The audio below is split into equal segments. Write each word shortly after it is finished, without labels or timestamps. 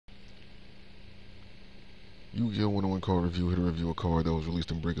YuGiOh101 card review. Here to review a card that was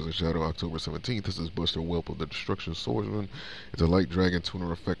released in Breakers of Shadow October 17th. This is Buster Whelp of the Destruction Swordsman. It's a light dragon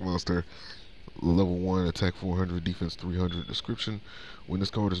tuner effect monster. Level 1, attack 400, defense 300. Description: when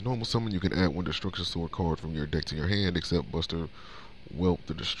this card is normal summon, you can add one Destruction Sword card from your deck to your hand, except Buster Whelp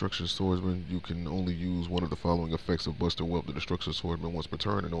the Destruction Swordsman. You can only use one of the following effects of Buster Whelp the Destruction Swordsman once per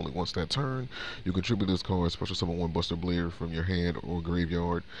turn, and only once that turn. You contribute this card, special summon one Buster Blader from your hand or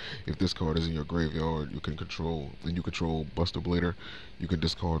graveyard. If this card is in your graveyard, you control Buster Blader. You can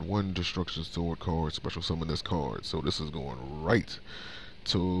discard one Destruction Sword card, special summon this card. So this is going right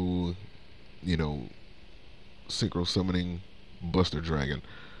to, synchro summoning Buster Dragon,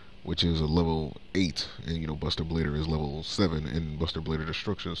 which is a level 8, and Buster Blader is level 7, and Buster Blader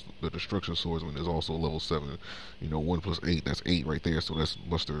the Destruction Swordsman is also level 7. 1 plus 8, that's 8 right there, so that's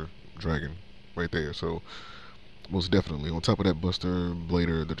Buster Dragon right there. So most definitely, on top of that, Buster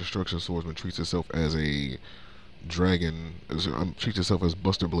Blader, the Destruction Swordsman, treats itself as a dragon, treats itself as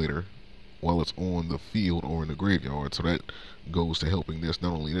Buster Blader while it's on the field or in the graveyard. So that goes to helping this.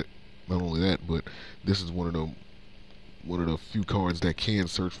 Not only that, but this is one of the few cards that can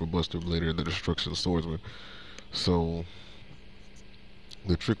search for Buster Blader, the Destruction Swordsman. So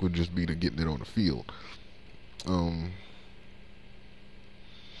the trick would just be to getting it on the field. Other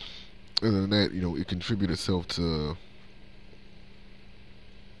than that, it contributes itself to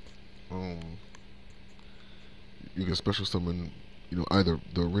you can special summon either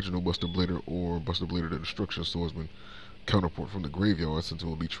the original Buster Blader or Buster Blader the Destruction Swordsman counterpart from the graveyard, since it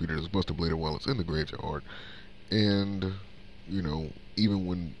will be treated as Buster Blader while it's in the graveyard. And even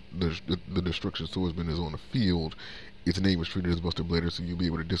when the Destruction Swordsman is on the field, its name is treated as Buster Blader, so you'll be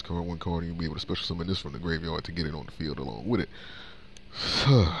able to discard one card and you'll be able to special summon this from the graveyard to get it on the field along with it.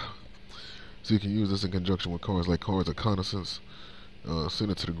 So you can use this in conjunction with cards like Cards of Connaissance.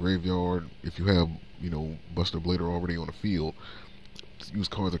 Send it to the graveyard. If you have Buster Blader already on the field, use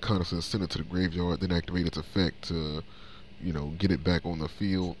Cards of Connaissance, send it to the graveyard, then activate its effect to get it back on the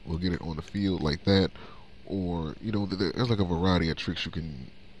field, or get it on the field like that. Or there's like a variety of tricks you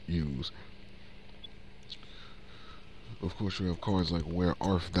can use. Of course, you have cards like Where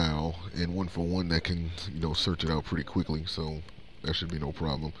Art Thou and 1-for-1 that can search it out pretty quickly, so that should be no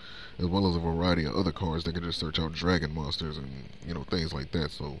problem, as well as a variety of other cards that can just search out dragon monsters and things like that.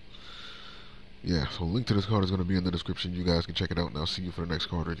 So yeah, so link to this card is going to be in the description. You guys can check it out, and I'll see you for the next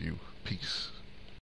card review. Peace.